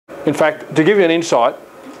In fact, to give you an insight,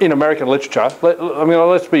 in American literature,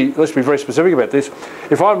 let's be very specific about this.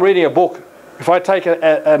 If I'm reading a book, if I take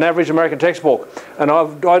an average American textbook, and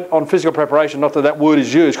on physical preparation, not that word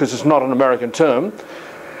is used because it's not an American term,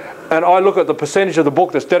 and I look at the percentage of the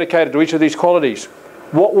book that's dedicated to each of these qualities,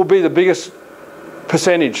 what will be the biggest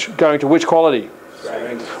percentage going to which quality?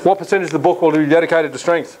 Strength. What percentage of the book will be dedicated to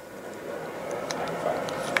strength?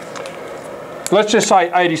 Let's just say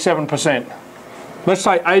 87%. Let's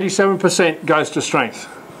say 87% goes to strength.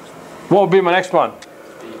 What would be my next one?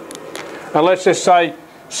 And let's just say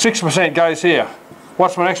 6% goes here.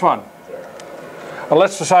 What's my next one? And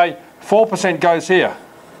let's just say 4% goes here.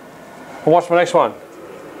 And what's my next one?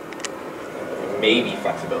 Maybe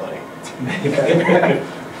flexibility.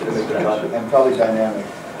 And probably dynamic.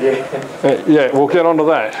 Yeah, we'll get onto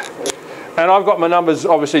that. And I've got my numbers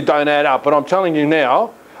obviously don't add up, but I'm telling you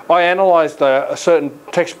now, I analysed a certain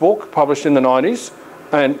textbook published in the 90s,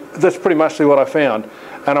 and that's pretty much what I found.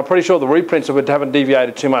 And I'm pretty sure the reprints of it haven't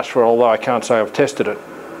deviated too much for it, although I can't say I've tested it.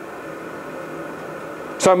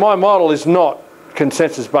 So my model is not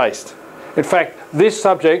consensus-based. In fact, this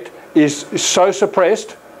subject is so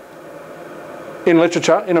suppressed in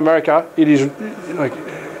literature in America, it is like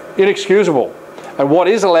inexcusable. And what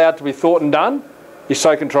is allowed to be thought and done is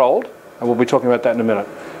so controlled, and we'll be talking about that in a minute.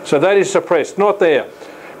 So that is suppressed, not there.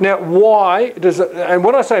 Now, why does it, and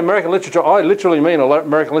when I say American literature, I literally mean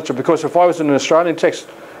American literature, because if I was in an Australian text,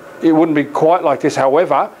 it wouldn't be quite like this.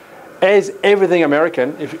 However, as everything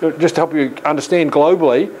American, just to help you understand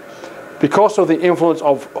globally, because of the influence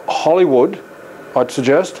of Hollywood, I'd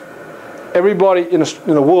suggest, everybody in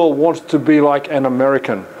the world wants to be like an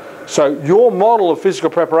American. So your model of physical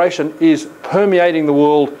preparation is permeating the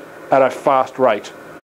world at a fast rate.